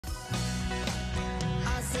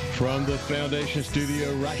From the Foundation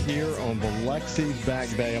Studio right here on Biloxi's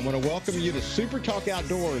Back Bay, I want to welcome you to SuperTalk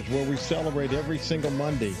Outdoors, where we celebrate every single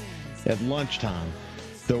Monday at lunchtime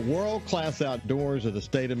the world-class outdoors of the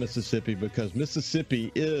state of Mississippi, because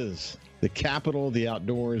Mississippi is the capital of the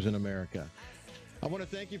outdoors in America. I want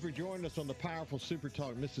to thank you for joining us on the powerful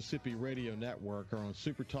SuperTalk Mississippi Radio Network, or on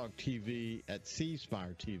SuperTalk TV at C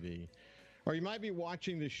Spire TV. Or you might be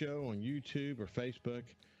watching the show on YouTube or Facebook,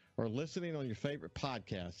 or listening on your favorite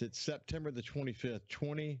podcast. It's September the 25th,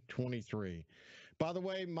 2023. By the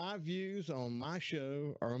way, my views on my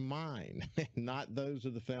show are mine, not those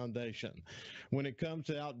of the Foundation. When it comes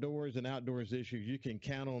to outdoors and outdoors issues, you can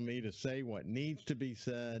count on me to say what needs to be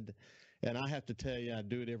said. And I have to tell you, I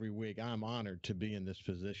do it every week. I'm honored to be in this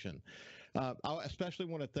position. I especially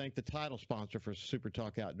want to thank the title sponsor for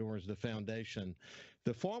SuperTalk Outdoors, the Foundation.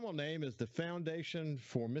 The formal name is the Foundation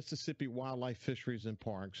for Mississippi Wildlife, Fisheries, and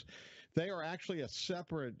Parks. They are actually a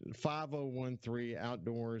separate 5013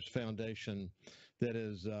 outdoors foundation that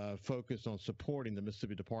is focused on supporting the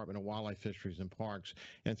Mississippi Department of Wildlife, Fisheries, and Parks.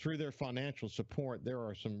 And through their financial support, there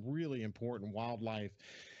are some really important wildlife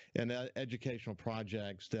and educational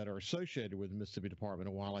projects that are associated with the Mississippi Department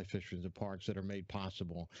of Wildlife, Fisheries, and Parks that are made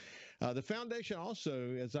possible. The foundation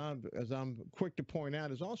also, as I'm quick to point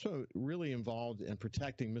out, is also really involved in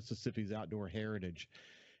protecting Mississippi's outdoor heritage.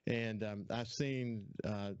 And I've seen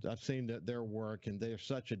their work, and they are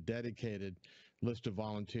such a dedicated list of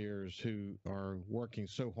volunteers who are working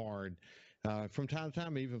so hard. From time to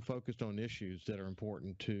time, even focused on issues that are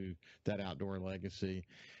important to that outdoor legacy.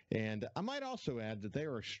 And I might also add that they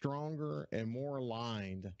are stronger and more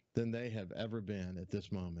aligned than they have ever been at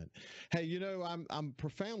this moment. Hey, you know, I'm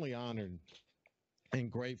profoundly honored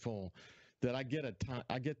and grateful that I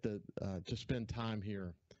get to spend time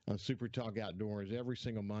here on Super Talk Outdoors every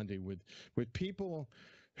single Monday with people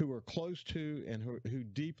who are close to and who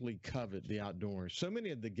deeply covet the outdoors. So many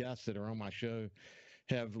of the guests that are on my show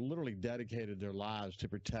have literally dedicated their lives to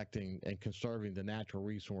protecting and conserving the natural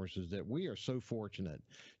resources that we are so fortunate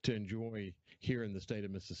to enjoy here in the state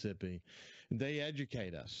of Mississippi. They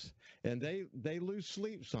educate us, and they lose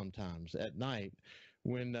sleep sometimes at night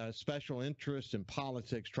when special interests and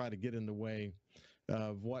politics try to get in the way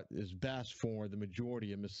of what is best for the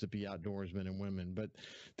majority of Mississippi outdoorsmen and women. But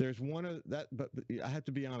there's one of that, but I have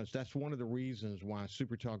to be honest, that's one of the reasons why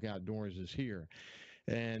Super Talk Outdoors is here.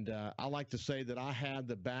 And I like to say that I have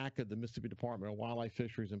the back of the Mississippi Department of Wildlife,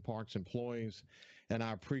 Fisheries, and Parks employees, and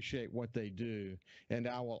I appreciate what they do. And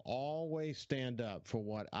I will always stand up for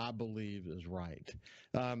what I believe is right.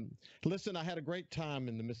 Listen, I had a great time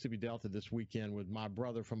in the Mississippi Delta this weekend with my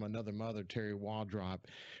brother from another mother, Terry Waldrop.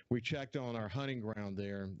 We checked on our hunting ground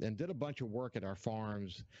there and did a bunch of work at our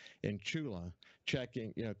farms in Chula,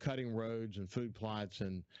 checking, cutting roads and food plots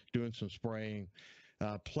and doing some spraying.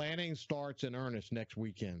 Planning starts in earnest next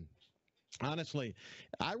weekend. Honestly,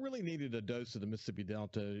 I really needed a dose of the Mississippi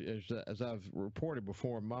Delta. As I've reported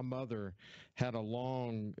before, my mother had a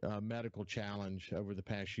long medical challenge over the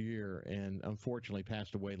past year and unfortunately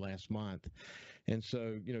passed away last month. And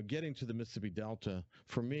so, getting to the Mississippi Delta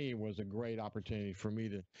for me was a great opportunity for me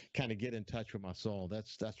to kind of get in touch with my soul.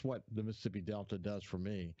 That's what the Mississippi Delta does for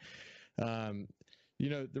me. The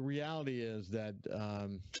reality is that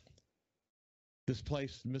this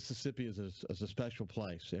place, Mississippi, is a special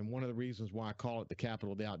place. And one of the reasons why I call it the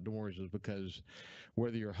capital of the outdoors is because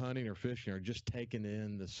whether you're hunting or fishing or just taking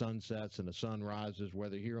in the sunsets and the sunrises,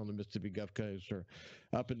 whether here on the Mississippi Gulf Coast or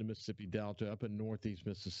up in the Mississippi Delta, up in northeast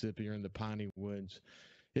Mississippi or in the piney woods,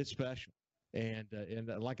 it's special. And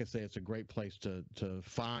like I say, it's a great place to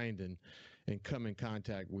find and come in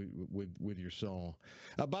contact with your soul.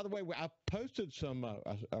 By the way, I posted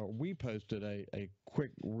we posted a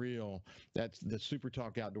quick reel. That's the Super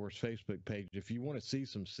Talk Outdoors Facebook page. If you want to see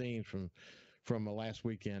some scenes from last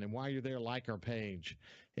weekend, and while you're there, like our page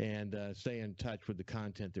and stay in touch with the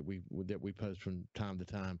content that we post from time to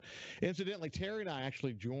time. Incidentally, Terry and I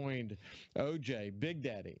actually joined OJ, Big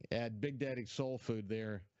Daddy, at Big Daddy Soul Food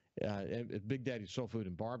there. Big Daddy Soul Food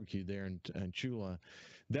and Barbecue there in Chula.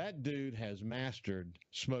 That dude has mastered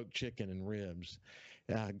smoked chicken and ribs.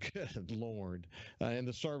 Good Lord. And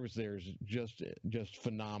the service there is just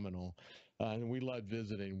phenomenal. And we love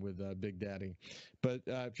visiting with Big Daddy. But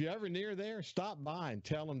if you're ever near there, stop by and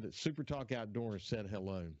tell them that Super Talk Outdoors said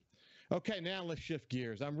hello. Okay, now let's shift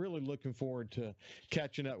gears. I'm really looking forward to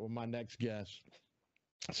catching up with my next guest.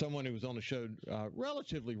 someone who was on the show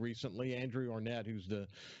relatively recently, Andrew Arnett, who's the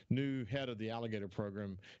new head of the alligator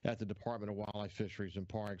program at the Department of Wildlife, Fisheries, and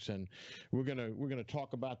Parks, and we're gonna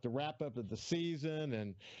talk about the wrap up of the season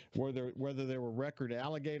and whether there were record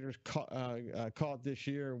alligators caught this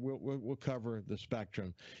year. We'll cover the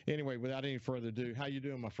spectrum. Anyway, without any further ado, how you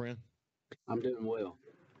doing, my friend? I'm doing well.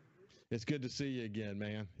 It's good to see you again,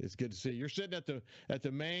 man. It's good to see you. You're sitting at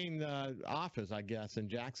the main office, I guess, in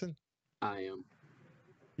Jackson. I am.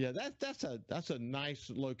 Yeah, that's a nice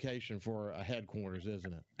location for a headquarters,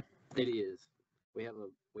 isn't it? It is. We have a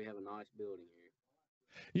nice building here.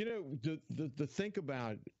 You know, to think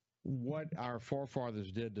about what our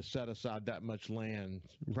forefathers did to set aside that much land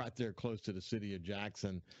right there close to the city of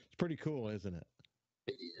Jackson. It's pretty cool, isn't it?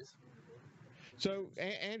 It is. So,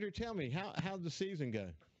 Andrew, tell me, how'd the season go?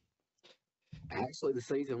 Actually, the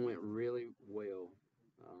season went really well.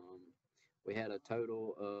 We had a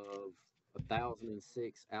total of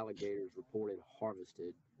 1,006 alligators reported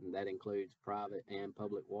harvested, and that includes private and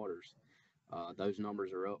public waters. Those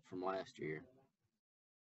numbers are up from last year.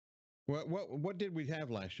 What did we have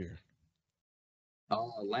last year?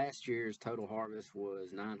 Last year's total harvest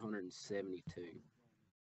was 972.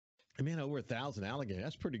 I mean, over 1,000 alligators.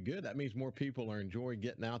 That's pretty good. That means more people are enjoying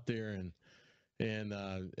getting out there and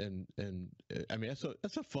I mean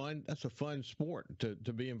that's a fun sport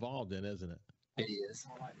to be involved in, isn't it? It is.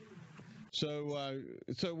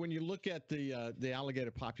 So when you look at the alligator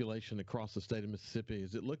population across the state of Mississippi,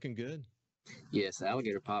 is it looking good? Yes, the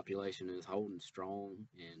alligator population is holding strong,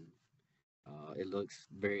 and it looks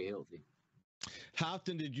very healthy. How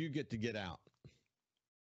often did you get out?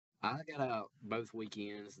 I got out both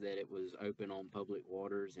weekends that it was open on public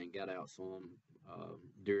waters, and got out some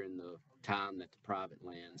during the time that the private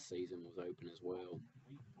land season was open as well.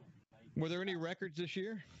 Were there any records this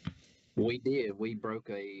year? We did. We broke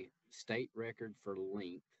a state record for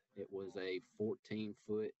length. It was a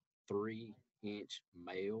 14-foot, 3-inch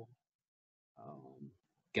male.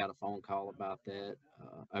 Got a phone call about that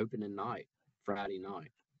opening night, Friday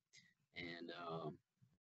night. And,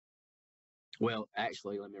 well,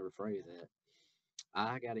 actually, let me rephrase that.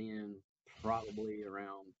 I got in probably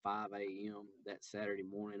around 5 a.m. that Saturday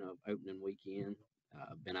morning of opening weekend.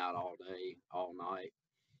 Been out all day, all night,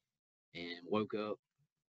 and woke up,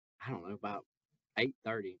 I don't know, about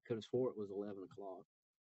 8:30. Could have swore it was 11 o'clock.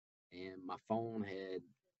 And my phone had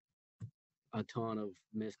a ton of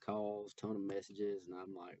missed calls, ton of messages, and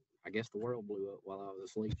I'm like, I guess the world blew up while I was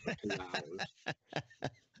asleep for 2 hours.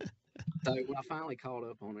 So when I finally caught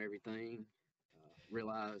up on everything,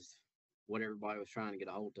 realized what everybody was trying to get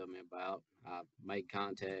a hold of me about, I made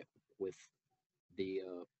contact with the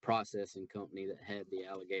processing company that had the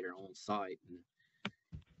alligator on site, and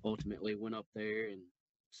ultimately went up there and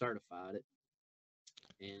certified it,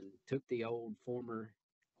 and took the old former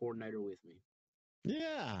coordinator with me.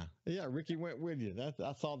 Yeah, Ricky went with you.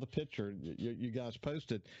 I saw the picture you guys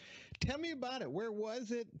posted. Tell me about it. Where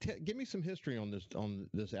was it? Give me some history on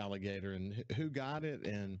this alligator and who got it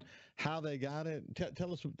and how they got it.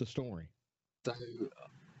 Tell us the story. So,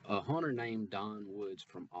 a hunter named Don Woods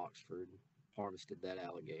from Oxford harvested that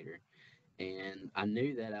alligator, and I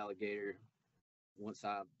knew that alligator once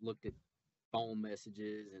I looked at phone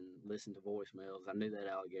messages and listened to voicemails. I knew that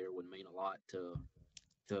alligator would mean a lot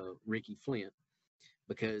to Ricky Flint,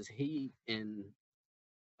 because he and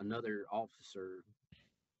another officer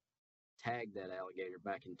tagged that alligator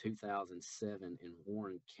back in 2007 in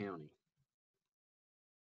Warren County.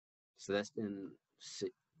 So that's been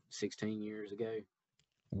 16 years ago.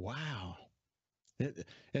 Wow.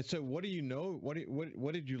 And so what do you know?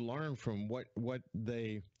 What did you learn from what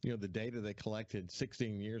they, the data they collected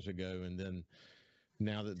 16 years ago, and then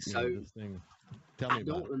now that this thing, tell me about it. I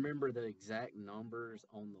don't remember the exact numbers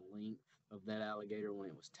on the length of that alligator when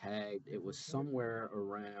it was tagged. It was somewhere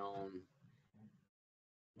around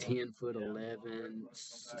 10 foot 11,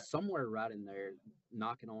 somewhere right in there,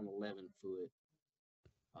 knocking on 11 foot.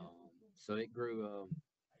 So it grew,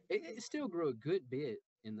 it still grew a good bit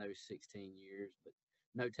in those 16 years, but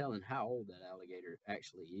no telling how old that alligator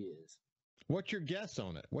actually is. What's your guess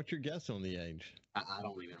on it? What's your guess on the age? I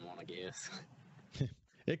don't even want to guess.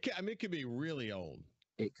 It could be really old.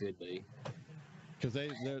 It could be. Because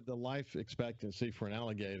the life expectancy for an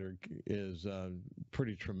alligator is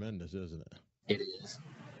pretty tremendous, isn't it? It is.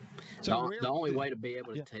 So the only way to be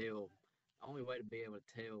able to tell, would be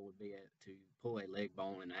to pull a leg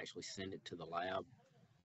bone and actually send it to the lab.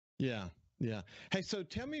 Yeah. Hey, so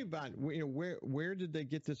tell me about where did they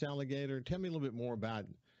get this alligator? Tell me a little bit more about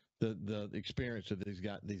the experience that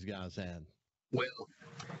these guys had. Well,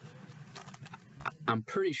 I'm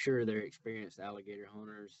pretty sure they're experienced alligator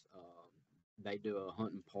hunters. they do a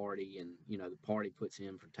hunting party, and the party puts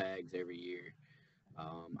in for tags every year.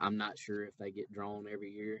 I'm not sure if they get drawn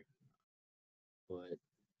every year, but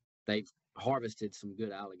they've harvested some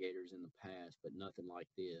good alligators in the past, but nothing like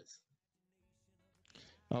this.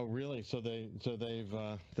 Oh, really? So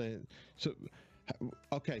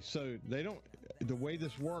okay. So they don't. The way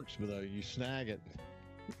this works, though, you snag it.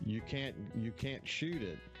 You can't shoot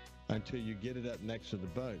it until you get it up next to the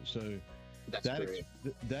boat. So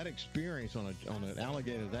that experience on an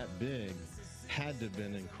alligator that big had to have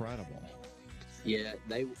been incredible. Yeah,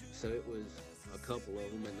 so it was a couple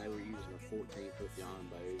of them, and they were using a 14-foot John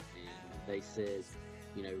boat, and they said,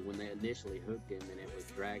 when they initially hooked him and it was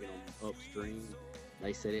dragging them upstream,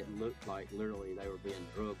 they said it looked like literally they were being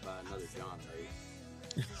drugged by another John boat.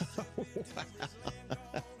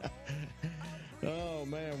 Oh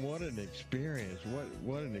man, what an experience!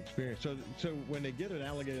 What an experience! So when they get an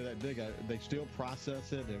alligator that big, they still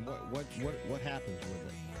process it, and what happens with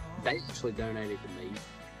it? They actually donate it to meat.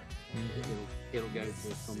 Mm-hmm. It'll go to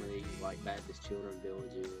some of these like Baptist children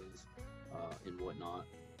villages and whatnot.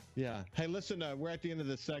 Yeah. Hey, listen, we're at the end of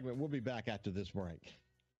this segment. We'll be back after this break.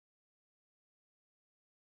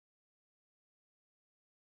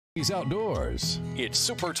 Outdoors. It's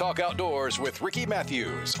Super Talk Outdoors with Ricky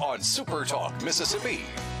Matthews on Super Talk Mississippi.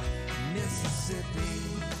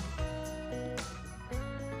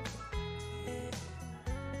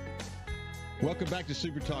 Welcome back to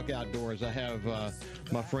Super Talk Outdoors. I have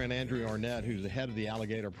my friend Andrew Arnett, who's the head of the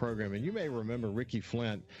Alligator program. And you may remember Ricky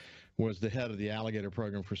Flint was the head of the Alligator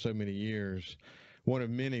program for so many years. One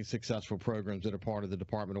of many successful programs that are part of the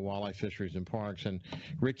Department of Wildlife, Fisheries, and Parks. And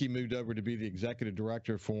Ricky moved over to be the executive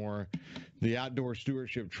director for the Outdoor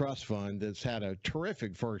Stewardship Trust Fund that's had a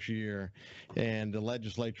terrific first year. And the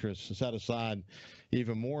legislature has set aside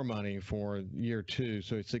even more money for year two.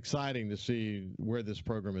 So it's exciting to see where this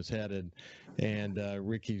program is headed. And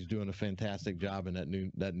Ricky's doing a fantastic job in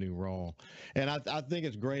that new role. And I think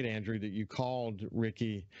it's great, Andrew, that you called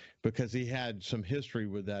Ricky because he had some history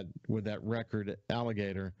with that record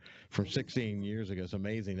alligator from 16 years ago. It's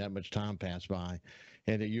amazing that much time passed by,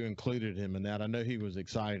 and that you included him in that. I know he was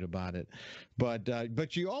excited about it,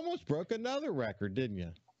 but you almost broke another record, didn't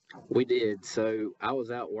you? We did. So I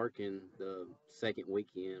was out working the second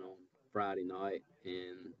weekend on Friday night,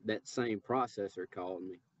 and that same processor called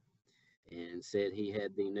me and said he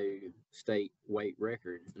had the new state weight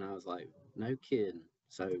record. And I was like, no kidding.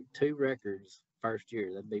 So 2 records first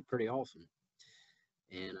year, that'd be pretty awesome.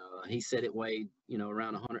 And he said it weighed,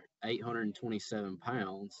 around 827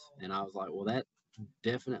 pounds. And I was like, well, that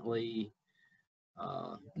definitely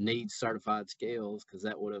needs certified scales, because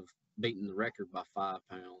that would have beaten the record by 5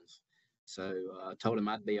 pounds. So I told him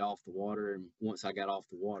I'd be off the water, and once I got off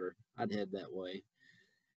the water, I'd head that way.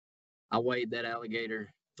 I weighed that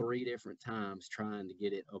alligator 3 different times trying to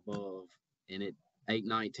get it above, and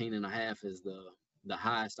 819 and a half is the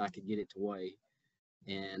highest I could get it to weigh.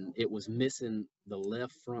 And it was missing the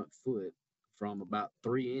left front foot from about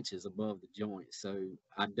 3 inches above the joint. So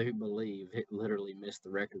I do believe it literally missed the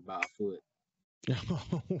record by a foot.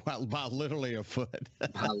 By literally a foot.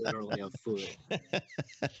 By literally a foot.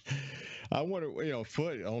 I wonder, a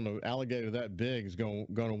foot on an alligator that big is going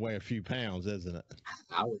to weigh a few pounds, isn't it?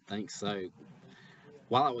 I would think so.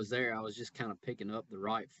 While I was there, I was just kind of picking up the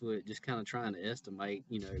right foot, just kind of trying to estimate,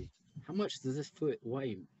 how much does this foot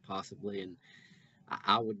weigh possibly? And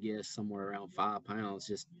I would guess somewhere around 5 pounds,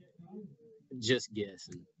 just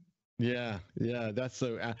guessing. Yeah. That's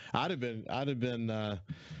so. I'd have been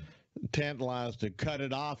tantalized to cut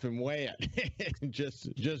it off and weigh it and just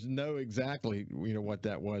know exactly what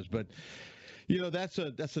that was. But that's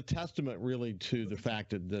a testament really to the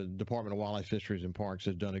fact that the Department of Wildlife, Fisheries, and Parks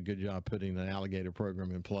has done a good job putting the alligator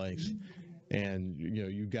program in place. And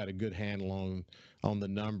you've got a good handle on the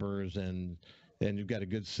numbers, and you've got a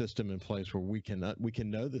good system in place where we can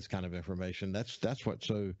know this kind of information. That's what's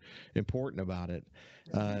so important about it.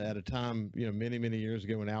 At a time, many years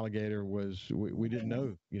ago when alligator was, we didn't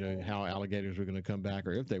know, how alligators were going to come back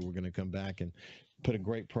or if they were going to come back, and put a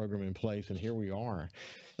great program in place. And here we are.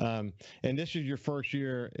 And this is your first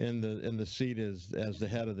year in the seat as the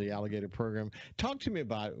head of the alligator program. Talk to me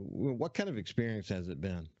about what kind of experience has it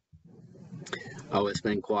been? Oh, it's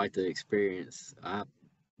been quite the experience. I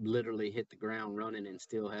literally hit the ground running and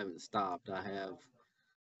still haven't stopped. I have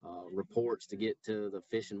reports to get to the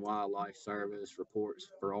Fish and Wildlife Service, reports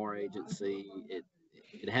for our agency.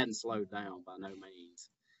 It hadn't slowed down by no means.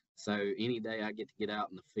 So any day I get to get out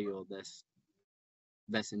in the field,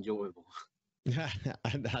 that's enjoyable.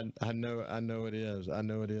 I know it is.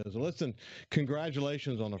 Listen,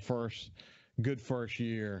 congratulations on a good first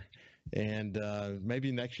year. and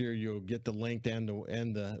maybe next year you'll get the length and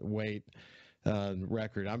the weight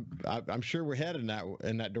record. I'm sure we're headed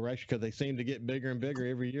in that direction because they seem to get bigger and bigger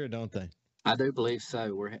every year, don't they? I do believe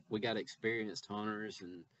so. We got experienced hunters,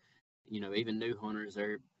 and even new hunters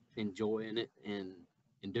are enjoying it and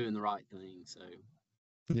doing the right thing. So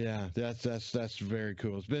yeah, that's very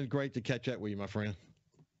cool. It's been great to catch up with you, my friend.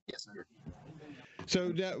 yes, sir. So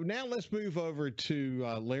now let's move over to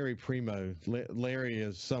Larry Primeaux. Larry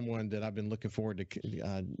is someone that I've been looking forward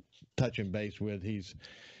to touching base with.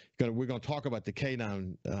 We're going to talk about the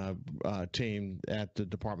K-9 team at the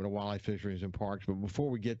Department of Wildlife, Fisheries, and Parks. But before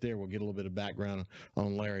we get there, we'll get a little bit of background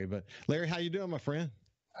on Larry. But Larry, how you doing, my friend?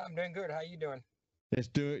 I'm doing good. How you doing?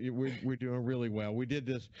 We're doing really well. We did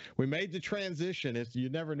this. We made the transition. You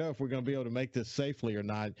never know if we're going to be able to make this safely or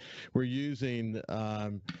not. We're using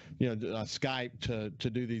Skype to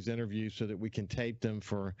do these interviews so that we can tape them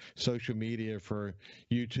for social media, for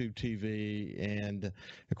YouTube TV, and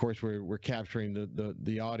of course we're capturing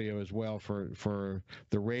the audio as well for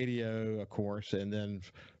the radio, of course, and then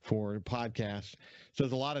for podcasts. So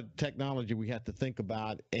there's a lot of technology we have to think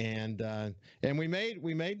about, and we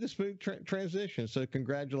made the smooth transition. So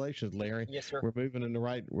congratulations, Larry. Yes, sir. We're moving in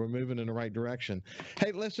the right direction.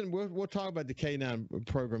 Hey, listen, we'll talk about the K-9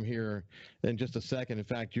 program here in just a second. In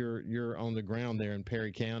fact, you're on the ground there in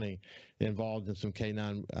Perry County, involved in some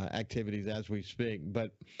K-9 activities as we speak.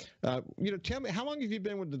 But tell me, how long have you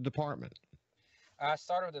been with the department? I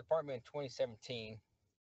started with the department in 2017.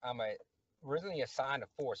 I'm originally assigned to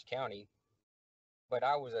Forest County, but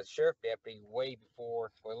I was a sheriff deputy way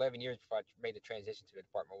before, for 11 years before I made the transition to the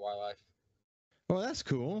Department of Wildlife. Well, that's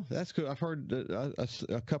cool. That's cool. I've heard that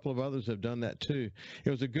a couple of others have done that too. It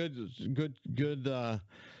was a good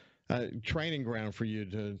training ground for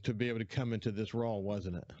you to be able to come into this role,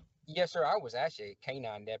 wasn't it? Yes, sir. I was actually a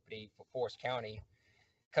K-9 deputy for Forest County.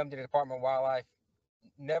 Come to the Department of Wildlife,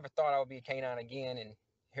 never thought I would be a K-9 again, and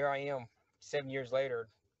here I am 7 years later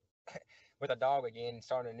with a dog again,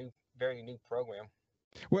 starting a very new program.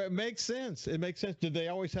 Well, it makes sense. It makes sense. Did they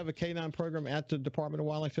always have a K-9 program at the Department of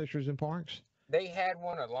Wildlife, Fisheries, and Parks? They had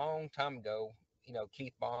one a long time ago.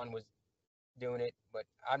 Keith Bond was doing it, but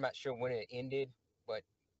I'm not sure when it ended. But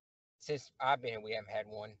since I've been here, we haven't had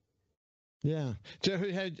one. Yeah. So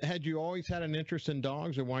had you always had an interest in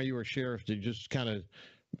dogs, or while you were sheriff, did you just kind of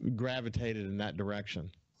gravitated in that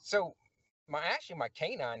direction? So my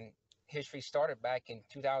K-9 history started back in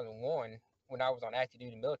 2001 when I was on active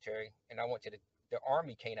duty military, and I went to the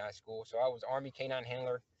Army K-9 school. So I was Army K-9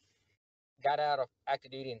 handler, got out of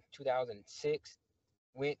active duty in 2006,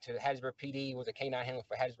 went to Hattiesburg PD, was a K-9 handler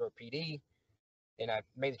for Hattiesburg PD, and I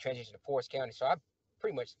made the transition to Forest County. So I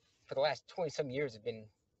pretty much, for the last 20-some years,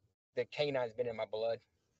 the K-9 has been in my blood.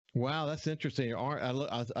 Wow, that's interesting.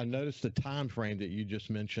 I noticed the time frame that you just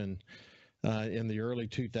mentioned in the early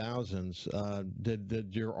 2000s.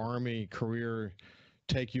 Did your Army career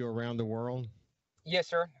take you around the world? Yes,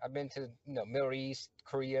 sir. I've been to Middle East,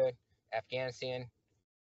 Korea, Afghanistan.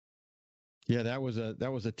 Yeah, that was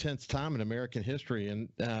a tense time in American history, and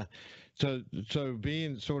so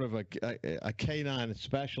being sort of a K-9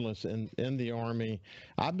 specialist in the Army,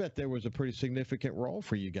 I bet there was a pretty significant role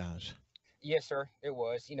for you guys. Yes, sir, it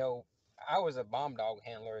was. I was a bomb dog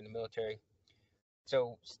handler in the military,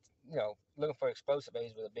 so looking for explosive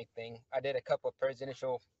aids was a big thing. I did a couple of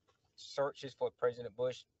presidential searches for President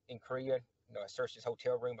Bush in Korea. I searched his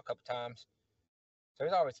hotel room a couple times. So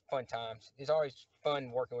it's always fun times. It's always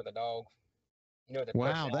fun working with a dog.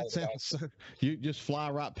 Wow, that sounds so, you just fly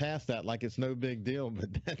right past that like it's no big deal, but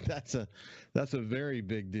that's a very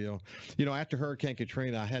big deal. After Hurricane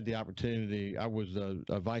Katrina, I had the opportunity. I was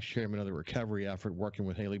a vice chairman of the recovery effort working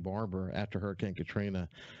with Haley Barber after Hurricane Katrina.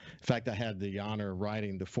 In fact, I had the honor of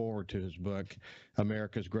writing the foreword to his book,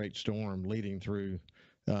 America's Great Storm, leading through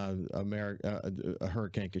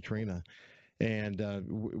Hurricane Katrina. And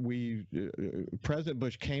President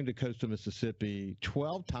Bush came to coastal Mississippi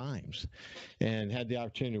 12 times and had the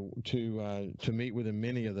opportunity to meet with him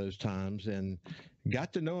many of those times and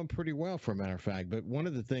got to know him pretty well, for a matter of fact. But one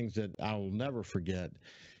of the things that I'll never forget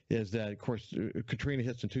is that, of course, Katrina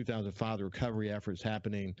hits in 2005, the recovery efforts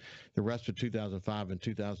happening the rest of 2005 and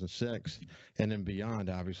 2006 and then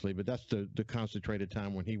beyond, obviously. But that's the concentrated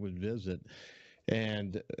time when he would visit.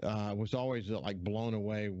 And was always blown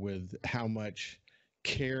away with how much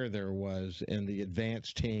care there was in the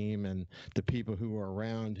advance team and the people who were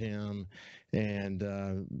around him. And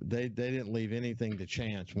they didn't leave anything to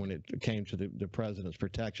chance when it came to the president's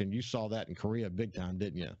protection. You saw that in Korea big time,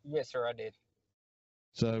 didn't you? Yes, sir, I did.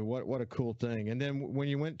 So what a cool thing. And then when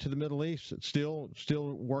you went to the Middle East, still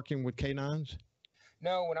working with K-9s?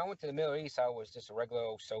 No, when I went to the Middle East, I was just a regular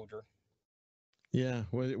old soldier. Yeah.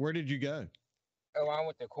 Where did you go? Oh, I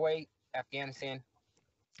went to Kuwait, Afghanistan.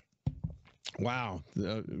 Wow.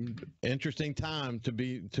 Interesting time to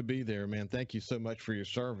be there, man. Thank you so much for your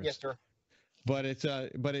service. Yes, sir. But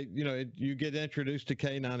you get introduced to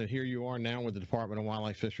K-9, and here you are now with the Department of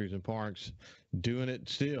Wildlife, Fisheries, and Parks, doing it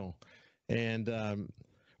still. And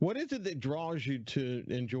what is it that draws you to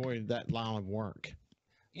enjoy that line of work?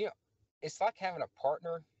 You know, it's like having a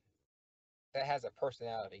partner that has a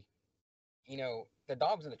personality. The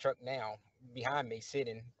dog's in the truck now, behind me,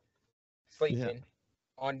 sitting, sleeping,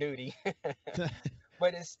 on duty.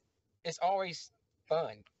 But it's always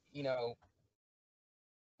fun.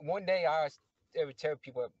 One day I would tell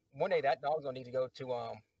people, one day that dog's gonna need to go to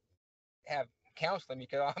have counseling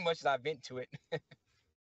because how much as I've been to it.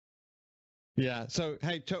 Yeah. So,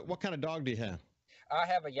 hey, what kind of dog do you have? I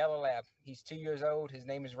have a yellow lab. He's 2 years old. His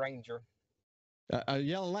name is Ranger. A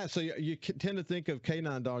yellow lab. So you tend to think of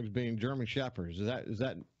K-9 dogs being German Shepherds. Is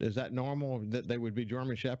that normal that they would be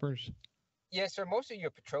German Shepherds? Yes, sir. Most of your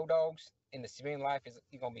patrol dogs in the civilian life is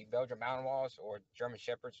going to be Belgian Malinois or German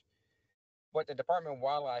Shepherds. But the Department of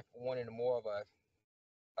Wildlife wanted more of a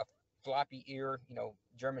floppy ear,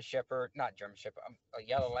 German Shepherd, not German Shepherd, a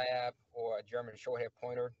yellow lab or a German short-hair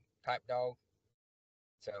pointer type dog.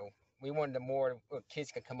 So we wanted the more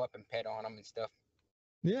kids can come up and pet on them and stuff.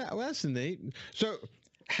 Yeah, well, that's neat. So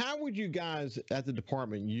how would you guys at the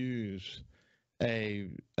department use a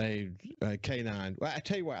K-9? Well, I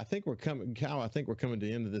tell you what, I think we're coming to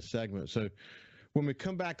the end of this segment. So when we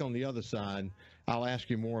come back on the other side, I'll ask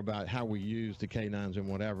you more about how we use the K-9s and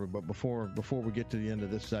whatever. But before we get to the end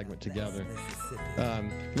of this segment together, I'll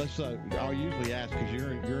usually ask, because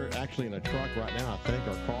you're actually in a truck right now, I think,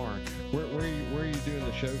 or car. Where are you doing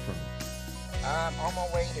the show from? I'm on my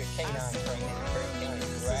way to K-9 training in Perry County.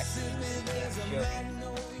 We're actually in Camp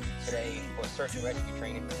today for search and rescue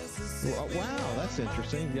training. Wow, that's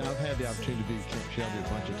interesting. Yeah, I've had the opportunity to be at Camp Shelby a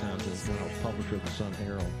bunch of times when I was publisher of the Sun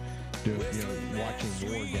Herald, watching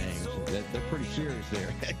war games. They're pretty serious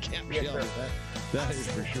there at Camp Shelby. That is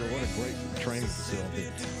for sure. What a great training facility.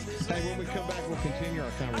 Hey, when we come back, we'll continue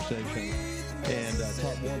our conversation and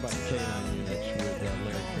talk more about the K-9 units with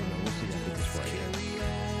Larry Primeaux. We'll see you after this break.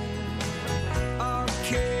 I'll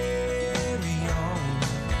carry on,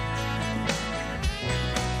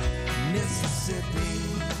 Mississippi.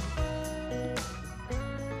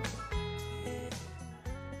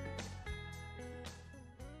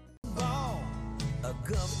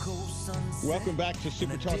 Welcome back to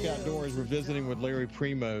SuperTalk Outdoors. We're visiting with Larry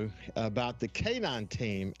Primeaux about the K-9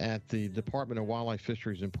 team at the Department of Wildlife,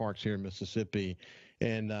 Fisheries, and Parks here in Mississippi.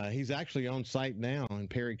 And he's actually on site now in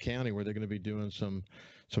Perry County, where they're going to be doing some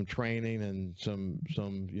training and some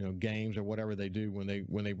games or whatever they do when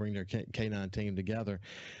they bring their K-9 team together.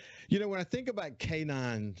 When I think about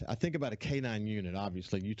K-9, I think about a K-9 unit.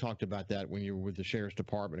 Obviously, you talked about that when you were with the Sheriff's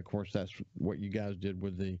Department. Of course, that's what you guys did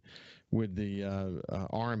with the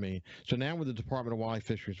Army. So now with the Department of Wildlife,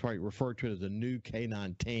 Fisheries, you refer to it as a new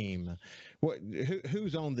K-9 team.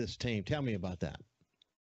 Who's on this team? Tell me about that.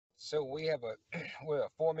 So we're a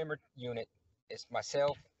 4-member unit. It's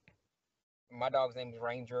myself. My dog's name is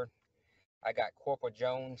Ranger. I got Corporal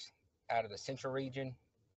Jones out of the Central Region.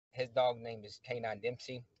 His dog name is K-9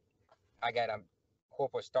 Dempsey. I got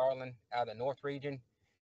Corporal Starling out of the North Region.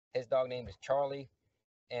 His dog name is Charlie.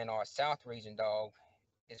 And our South Region dog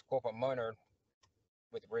is Corporal Munner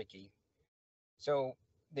with Ricky. So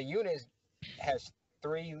the unit has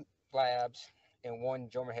 3 labs and 1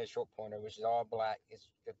 German head short pointer, which is all black. It's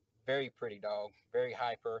a very pretty dog, very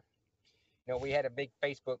hyper. We had a big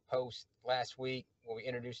Facebook post last week where we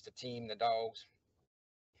introduced the team, the dogs.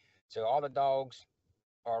 So all the dogs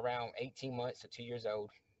are around 18 months to 2 years old,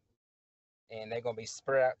 and they're going to be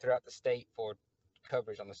spread out throughout the state for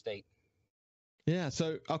coverage on the state. Yeah.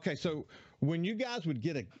 So, okay. So when you guys would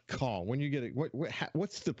get a call,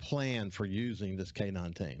 what's the plan for using this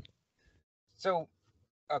K-9 team? So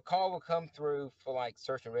a call will come through for like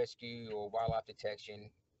search and rescue or wildlife detection.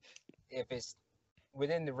 If it's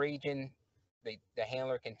within the region, the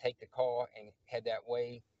handler can take the call and head that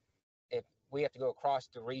way. If we have to go across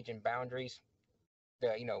the region boundaries,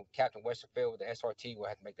 Captain Westerfield with the SRT will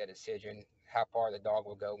have to make that decision, how far the dog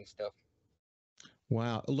will go and stuff.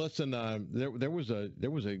 Wow. Listen, there was a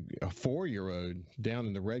 4-year-old down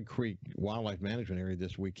in the Red Creek Wildlife Management Area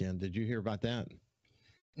this weekend. Did you hear about that?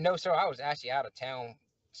 No, sir. I was actually out of town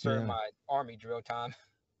serving my Army drill time.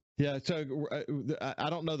 Yeah, so I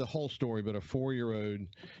don't know the whole story, but a 4-year-old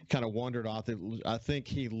kind of wandered off. I think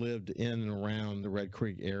he lived in and around the Red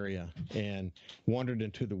Creek area and wandered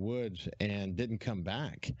into the woods and didn't come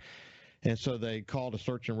back. And so they called a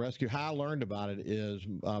search and rescue. How I learned about it is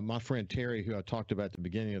my friend Terry, who I talked about at the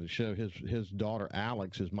beginning of the show, his daughter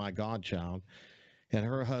Alex is my godchild, and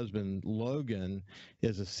her husband Logan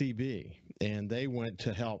is a CB, and they went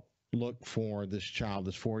to help look for this child,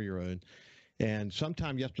 this 4-year-old. And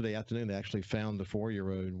sometime yesterday afternoon, they actually found the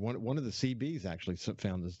 4-year-old. One of the CBs actually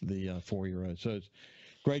found the 4-year-old. So it's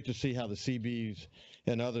great to see how the CBs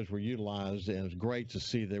and others were utilized, and it's great to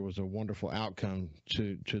see there was a wonderful outcome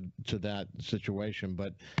to that situation.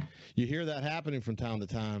 But you hear that happening from time to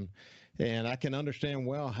time, and I can understand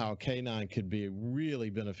well how K-9 could be really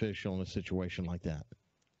beneficial in a situation like that.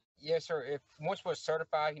 Yes, sir. If once we're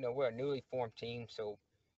certified, we're a newly formed team, so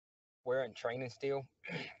we're in training still.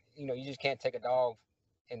 You just can't take a dog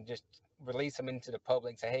and just release him into the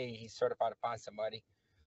public and say, hey, he's certified to find somebody.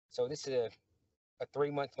 So this is a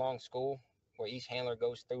 3-month-long school where each handler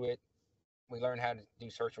goes through it. We learn how to do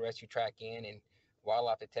search and rescue, track-in, and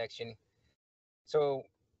wildlife detection. So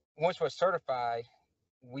once we're certified,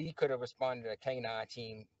 we could have responded to a K-9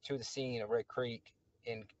 team to the scene of Red Creek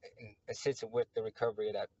and assisted with the recovery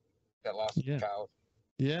of that lost child.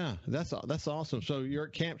 Yeah, that's awesome. So you're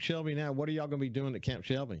at Camp Shelby now. What are y'all going to be doing at Camp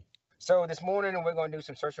Shelby? So this morning we're going to do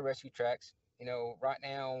some search and rescue tracks. Right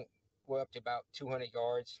now we're up to about 200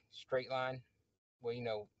 yards straight line where,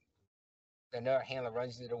 another handler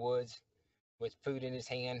runs into the woods with food in his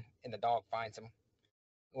hand and the dog finds him.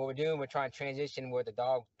 What we're doing, we're trying to transition where the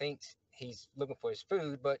dog thinks he's looking for his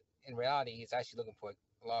food, but in reality, he's actually looking for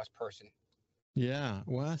a lost person. Yeah,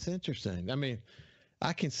 well, that's interesting. I mean,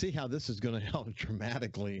 I can see how this is going to help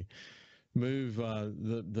dramatically move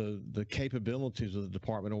the capabilities of the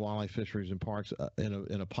Department of Wildlife, Fisheries, and Parks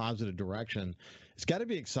in a positive direction. It's got to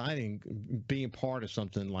be exciting being part of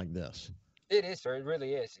something like this. It is, sir. It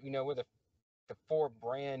really is. We're the 4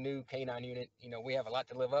 brand new K-9 unit. We have a lot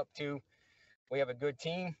to live up to. We have a good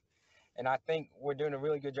team, and I think we're doing a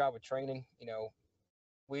really good job of training.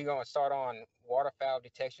 We're going to start on waterfowl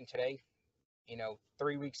detection today.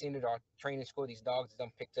 3 weeks into our training school, these dogs have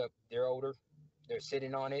picked up their odor. They're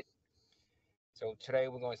sitting on it. So today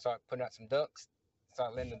we're going to start putting out some ducks,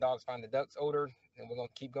 start letting the dogs find the ducks' odor, and we're going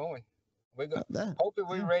to keep going. We're going hopefully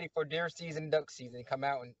we're ready for deer season, duck season, come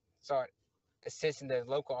out and start assisting the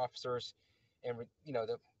local officers and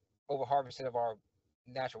the over-harvesting of our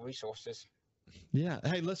natural resources. Yeah.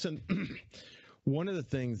 Hey, listen, one of the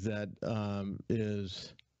things that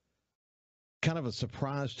is kind of a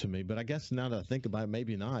surprise to me, but I guess now that I think about it,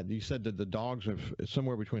 maybe not. You said that the dogs are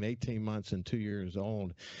somewhere between 18 months and 2 years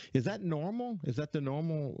old. Is that normal? Is that the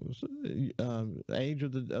normal age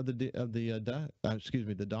of the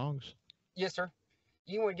dogs? Yes, sir.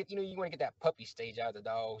 You want to get that puppy stage out of the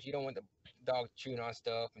dogs. You don't want the dog chewing on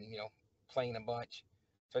stuff and playing a bunch.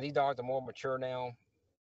 So these dogs are more mature now.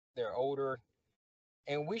 They're older,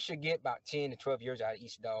 and we should get about 10 to 12 years out of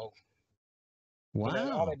each dog.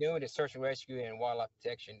 Wow. All they're doing is search and rescue and wildlife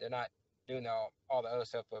protection. They're not doing all the other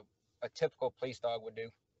stuff a typical police dog would do.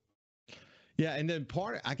 Yeah, and then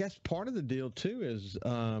part of the deal too is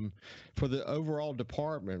for the overall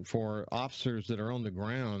department, for officers that are on the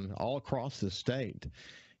ground all across the state,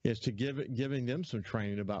 is to giving them some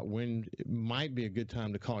training about when it might be a good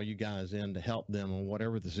time to call you guys in to help them on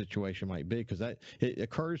whatever the situation might be, because it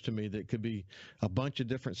occurs to me that it could be a bunch of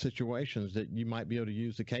different situations that you might be able to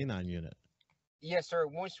use the K-9 unit. Yes, sir.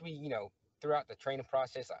 Once we, throughout the training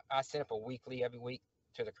process, I send up a weekly every week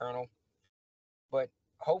to the colonel. But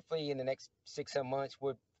hopefully in the next 6-7 months,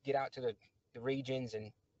 we'll get out to the regions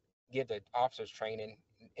and give the officers training,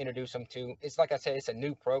 introduce them to. It's like I said, it's a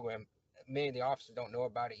new program. Many of the officers don't know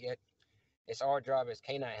about it yet. It's our job as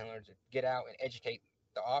K-9 handlers to get out and educate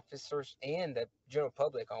the officers and the general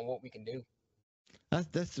public on what we can do.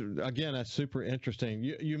 That's super interesting.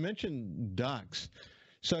 You mentioned ducks.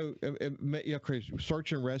 So,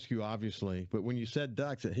 search and rescue, obviously, but when you said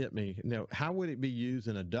ducks, it hit me. Now, how would it be used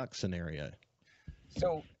in a duck scenario?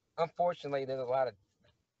 So, unfortunately, there's a lot of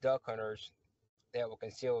duck hunters that will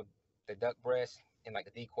conceal the duck breast in like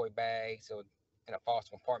the decoy bags or in a false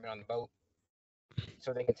compartment on the boat,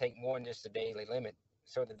 so they can take more than just the daily limit.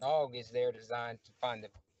 So the dog is there designed to find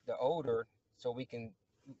the odor, so we can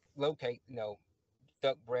locate,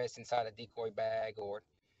 duck breast inside a decoy bag or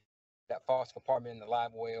that false compartment in the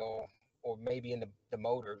live well, or maybe in the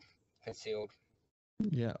motor concealed.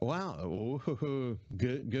 Yeah. Wow. Ooh,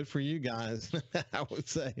 good for you guys. I would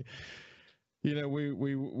say, we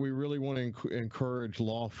really want to encourage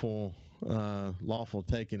lawful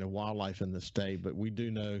taking of wildlife in the state, but we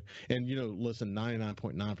do know, and listen,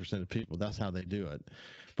 99.9% of people, that's how they do it.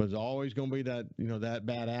 But there's always going to be that that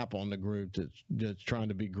bad apple in the group that's trying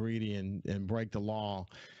to be greedy and break the law.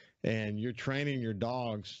 And you're training your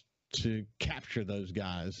dogs to capture those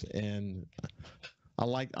guys. And I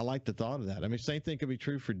like the thought of that. I mean, same thing could be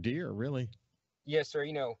true for deer, really. Yes, sir.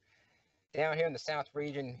 Down here in the South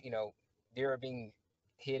region, deer are being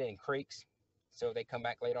hid in creeks. So they come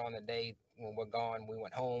back later on in the day when we're gone. We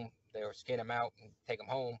went home. They'll skin them out and take them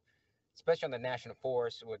home, especially on the national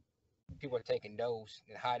forest where people are taking does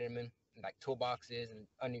and hiding them in like toolboxes and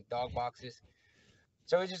underneath dog boxes.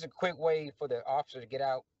 So it's just a quick way for the officer to get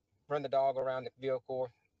out, run the dog around the vehicle.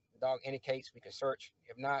 The dog indicates, we can search.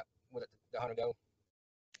 If not, we'll let the hunter go.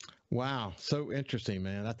 Wow, so interesting,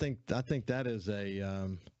 man. I think that is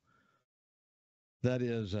a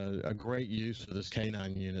great use of this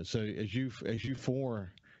K-9 unit. So as you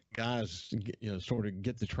four guys, sort of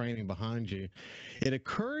get the training behind you, it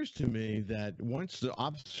occurs to me that once the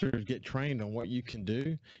officers get trained on what you can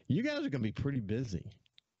do, you guys are going to be pretty busy.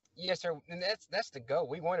 Yes, sir. And that's the goal.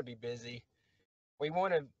 We want to be busy. We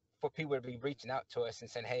want for people to be reaching out to us and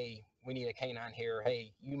saying, hey, we need a K-9 here.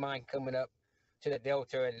 Hey, you mind coming up to the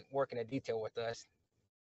Delta and working a detail with us?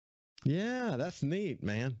 Yeah, that's neat,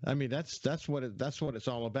 man. I mean, that's what it's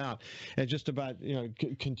all about, and just about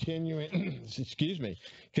continuing,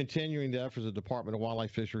 continuing the efforts of the Department of Wildlife,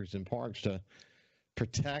 Fisheries, and Parks to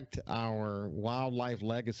protect our wildlife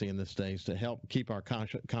legacy in the states, to help keep our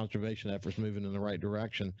conservation efforts moving in the right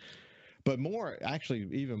direction. But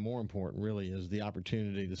even more important, really, is the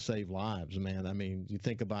opportunity to save lives, man. I mean, you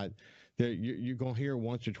think about. You're going to hear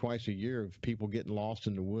once or twice a year of people getting lost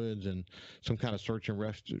in the woods and some kind of search and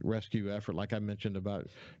rescue effort, like I mentioned about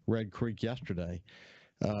Red Creek yesterday.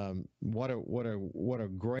 What a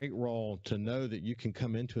great role to know that you can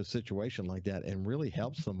come into a situation like that and really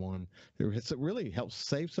help someone. It really helps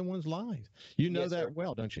save someone's life. You know Yes, that sir.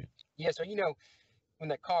 well, don't you? Yes, sir. When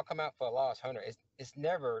the call come out for a lost hunter, it's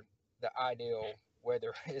never the ideal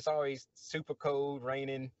weather. It's always super cold,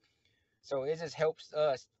 raining. So it just helps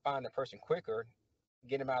us find the person quicker,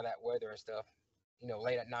 get them out of that weather and stuff,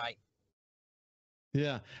 late at night.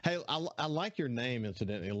 Yeah. Hey, I like your name,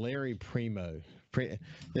 incidentally, Larry Primeaux. It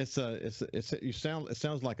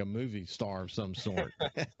sounds like a movie star of some sort.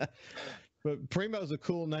 But Primeaux's a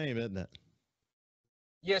cool name, isn't it?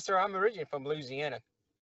 Yes, sir. I'm originally from Louisiana.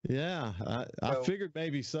 Yeah, I figured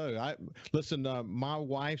maybe so. Listen. My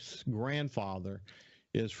wife's grandfather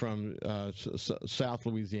is from South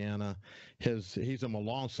Louisiana. He's a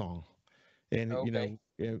Melanson, and Okay.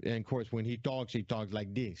 and of course when he talks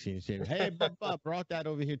like this. He says, "Hey, Bubba, brought that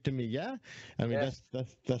over here to me." Yeah, I mean Yes.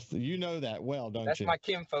 that's that well, don't That's you? my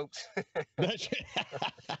kin folks.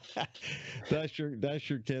 That's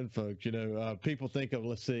your kinfolk. People think of,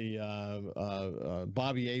 let's see,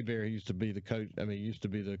 Bobby Hebert used to be the coach. I mean, used to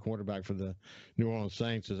be the quarterback for the New Orleans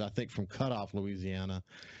Saints. Is I think from Cutoff, Louisiana.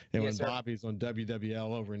 And Yes, when sir. Bobby's on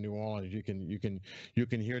WWL over in New Orleans, you can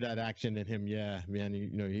hear that accent in him. Yeah, man,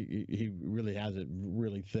 he really has it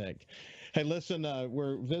really thick. Hey, listen,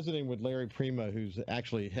 we're visiting with Larry Primeaux, who's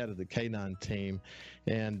actually head of the K-9 team,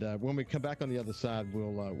 and when we come back on the other side,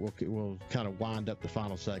 we'll kind of wind up the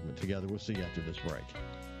final segment together. We'll see you after this break.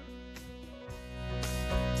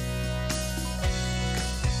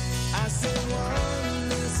 I said one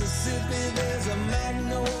Mississippi, there's a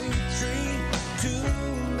magnolia tree. Two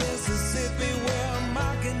Mississippi, where a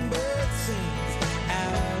mockingbird sings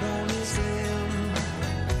out on his limb,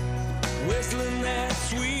 whistling that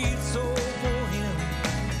sweet soulful hymn.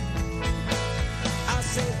 I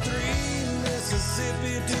said three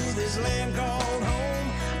Mississippi, to this land called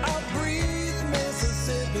home. I'll breathe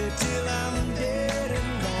Mississippi till I'm dead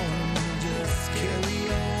and gone. Just carry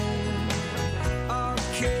on, I'll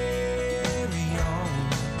carry on,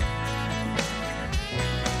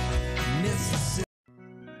 Mississippi.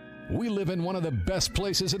 We live in one of the best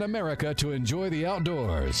places in America to enjoy the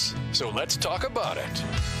outdoors. So let's talk about it.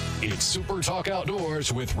 It's Super Talk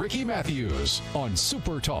Outdoors with Ricky Matthews on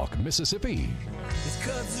Super Talk Mississippi. It's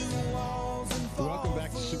kudzu walls and Welcome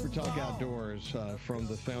back to Super Talk Outdoors from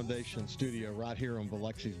the Foundation Studio right here on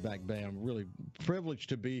Biloxi's Back Bay. I'm really privileged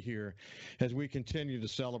to be here as we continue to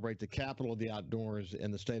celebrate the capital of the outdoors in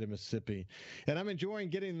the state of Mississippi. And I'm enjoying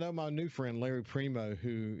getting to know my new friend, Larry Primeaux,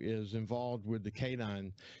 who is involved with the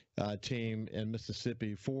K-9 team in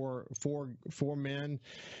Mississippi. Four men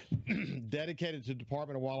dedicated to the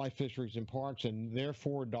Department of Wildlife, Fisheries, and Parks, and their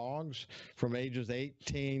 4 dogs from ages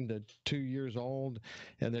 18 to 2 years old,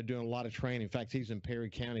 and they're doing a lot of training. In fact, he's in Perry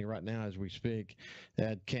County right now as we speak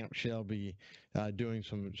at Camp Shelby doing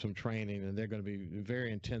some training, and they're going to be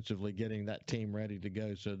very intensively getting that team ready to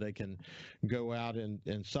go so they can go out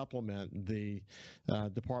and supplement the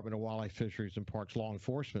Department of Wildlife, Fisheries, and Parks law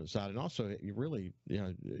enforcement side. And also,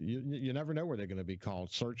 you never know where they're going to be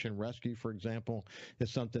called. Search and rescue, for example,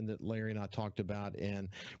 is something that Larry and I talked about, and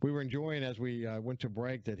we were enjoying as we went to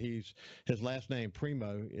break that his last name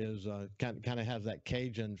Primeaux is kind of has that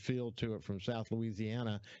Cajun feel to it from South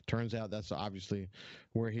Louisiana. Turns out that's obviously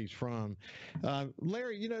where he's from.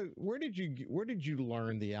 Larry, where did you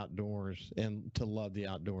learn the outdoors and to love the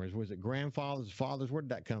outdoors? Was it grandfathers, fathers? Where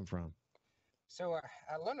did that come from? So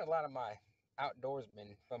I learned a lot of my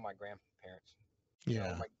outdoorsmen from my grandparents.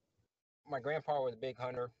 Yeah. My grandpa was a big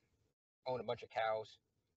hunter, owned a bunch of cows.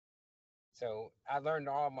 So I learned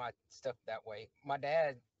all my stuff that way. My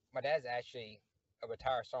dad's actually a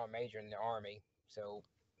retired sergeant major in the Army. So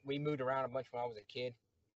we moved around a bunch when I was a kid.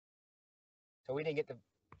 So we didn't get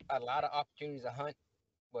a lot of opportunities to hunt,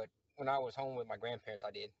 but when I was home with my grandparents,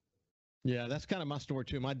 I did. Yeah, that's kind of my story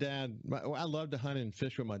too. My dad, I loved to hunt and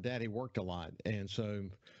fish with my dad. He worked a lot, and so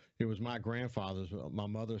it was my grandfather's, my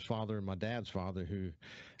mother's father, and my dad's father who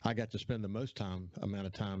I got to spend the most amount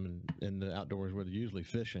of time in the outdoors with, usually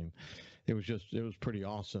fishing. It was pretty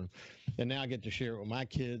awesome, and now I get to share it with my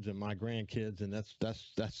kids and my grandkids, and that's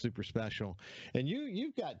super special. And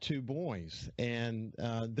you've got two boys, and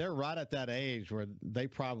they're right at that age where they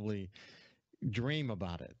probably dream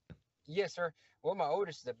about it. Yes, sir. Well, my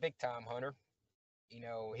oldest is a big time hunter.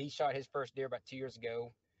 He shot his first deer about 2 years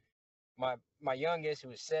ago. My youngest,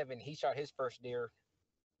 who is 7, he shot his first deer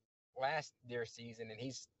last deer season, and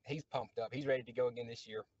he's pumped up. He's ready to go again this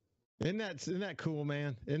year. Isn't that cool,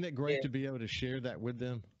 man? Isn't it great to be able to share that with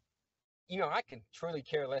them? I could truly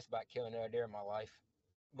care less about killing another deer in my life,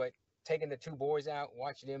 but taking the two boys out,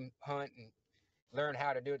 watching them hunt and learn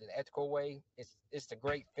how to do it the ethical way, it's a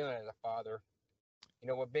great feeling as a father.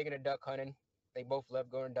 We're big into duck hunting. They both love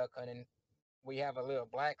going duck hunting. We have a little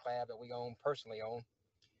black lab that we personally own,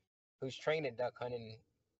 who's trained in duck hunting.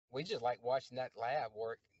 We just like watching that lab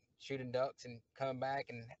work, shooting ducks and come back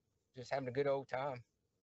and just having a good old time.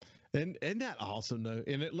 And isn't that awesome though?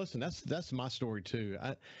 And listen, that's my story too.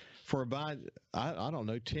 For about I don't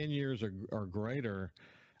know 10 years or greater,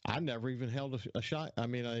 I never even held a shot. I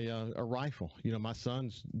mean a rifle. My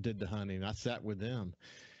sons did the hunting. I sat with them,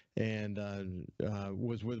 and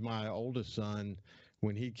was with my oldest son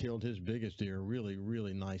when he killed his biggest deer, really,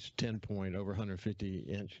 really nice 10-point over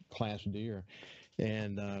 150-inch class deer.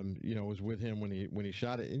 And was with him when he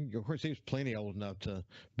shot it. And of course, he was plenty old enough to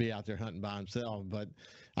be out there hunting by himself. But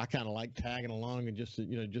I kind of like tagging along and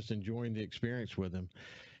just enjoying the experience with him.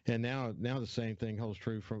 And now the same thing holds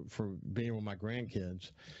true for being with my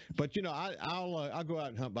grandkids. But I'll go out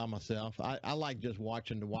and hunt by myself. I like just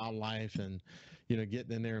watching the wildlife and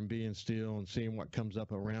getting in there and being still and seeing what comes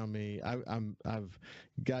up around me. I've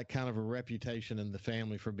got kind of a reputation in the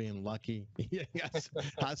family for being lucky.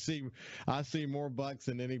 I see more bucks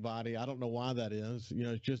than anybody. I don't know why that is.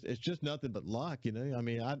 It's just nothing but luck. I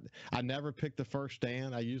mean, I never pick the first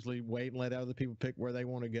stand. I usually wait and let other people pick where they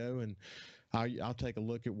want to go, and I'll take a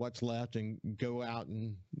look at what's left and go out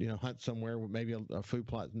and hunt somewhere with maybe a food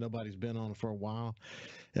plot nobody's been on for a while.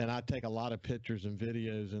 And I take a lot of pictures and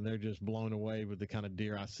videos, and they're just blown away with the kind of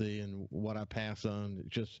deer I see and what I pass on.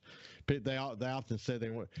 They often say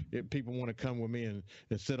people want to come with me and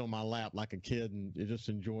sit on my lap like a kid and just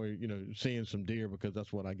enjoy seeing some deer, because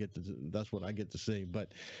that's what I get to see.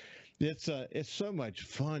 But it's so much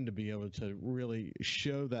fun to be able to really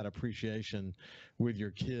show that appreciation with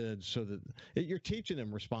your kids, so that you're teaching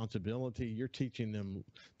them responsibility. You're teaching them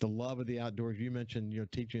the love of the outdoors. You mentioned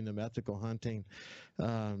teaching them ethical hunting.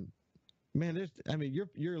 Man,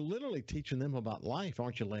 you're literally teaching them about life,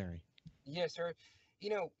 aren't you, Larry? Yes, sir.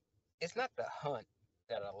 It's not the hunt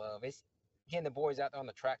that I love. It's getting the boys out on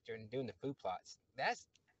the tractor and doing the food plots.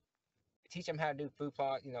 Teach them how to do food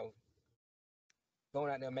plot.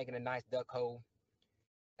 Going out there making a nice duck hole.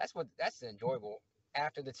 That's enjoyable.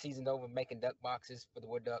 After the season's over, making duck boxes for the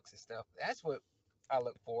wood ducks and stuff. That's what I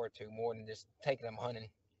look forward to more than just taking them hunting.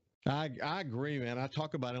 I agree, man. I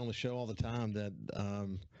talk about it on the show all the time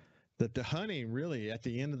that the hunting, really, at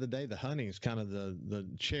the end of the day, the hunting is kind of the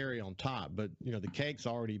cherry on top. But the cake's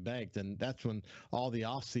already baked, and that's when all the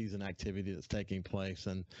off-season activity that's taking place.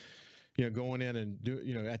 And going in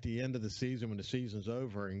and at the end of the season, when the season's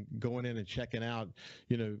over, and going in and checking out,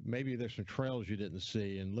 maybe there's some trails you didn't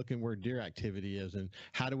see, and looking where deer activity is, and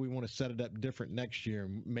how do we want to set it up different next year,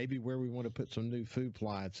 maybe where we want to put some new food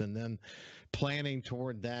plots, and then planning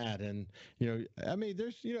toward that. And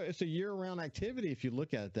there's it's a year-round activity if you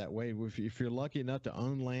look at it that way. If you're lucky enough to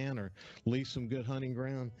own land or lease some good hunting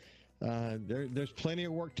ground, there's plenty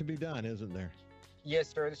of work to be done, isn't there?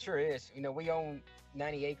 Yes, sir. It sure is. You know, we own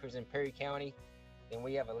 90 acres in Perry County, and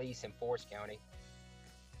we have a lease in Forest County.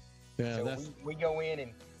 Yeah, so we go in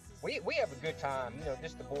and we have a good time. You know,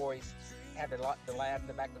 just the boys have the lab in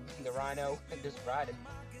the back of the Rhino and just riding.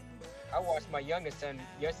 I watched my youngest son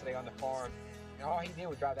yesterday on the farm, and all he did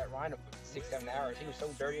was drive that Rhino for 6-7 hours. He was so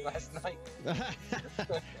dirty last night.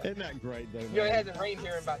 Isn't that great, though? You know, it hasn't rained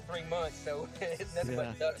here in about 3 months, so it's nothing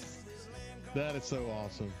but dust. That is so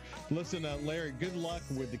awesome. Listen, Larry, good luck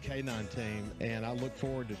with the K-9 team, and I look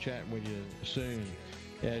forward to chatting with you soon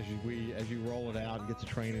as you roll it out and get the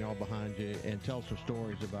training all behind you, and tell some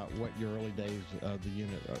stories about what your early days of the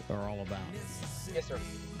unit are all about. Yes, sir.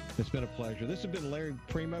 It's been a pleasure. This has been Larry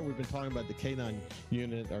Primeaux. We've been talking about the K-9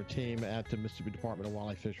 unit, our team at the Mississippi Department of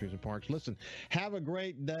Wildlife, Fisheries, and Parks. Listen, have a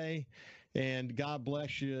great day, and God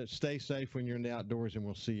bless you. Stay safe when you're in the outdoors, and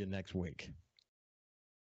we'll see you next week.